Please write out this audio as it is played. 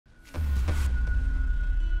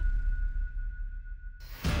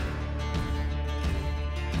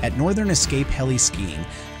At Northern Escape Heli-Skiing,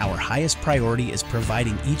 our highest priority is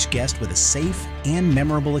providing each guest with a safe and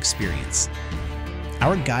memorable experience.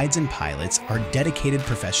 Our guides and pilots are dedicated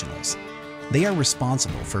professionals. They are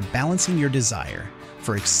responsible for balancing your desire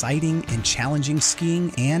for exciting and challenging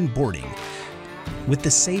skiing and boarding with the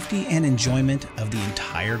safety and enjoyment of the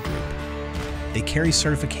entire group. They carry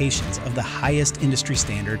certifications of the highest industry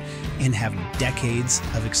standard and have decades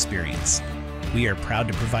of experience. We are proud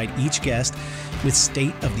to provide each guest with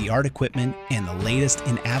state-of-the-art equipment and the latest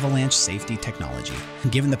in avalanche safety technology.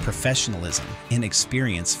 Given the professionalism and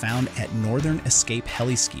experience found at Northern Escape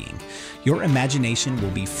Heli-Skiing, your imagination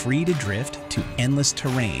will be free to drift to endless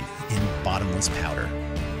terrain and bottomless powder.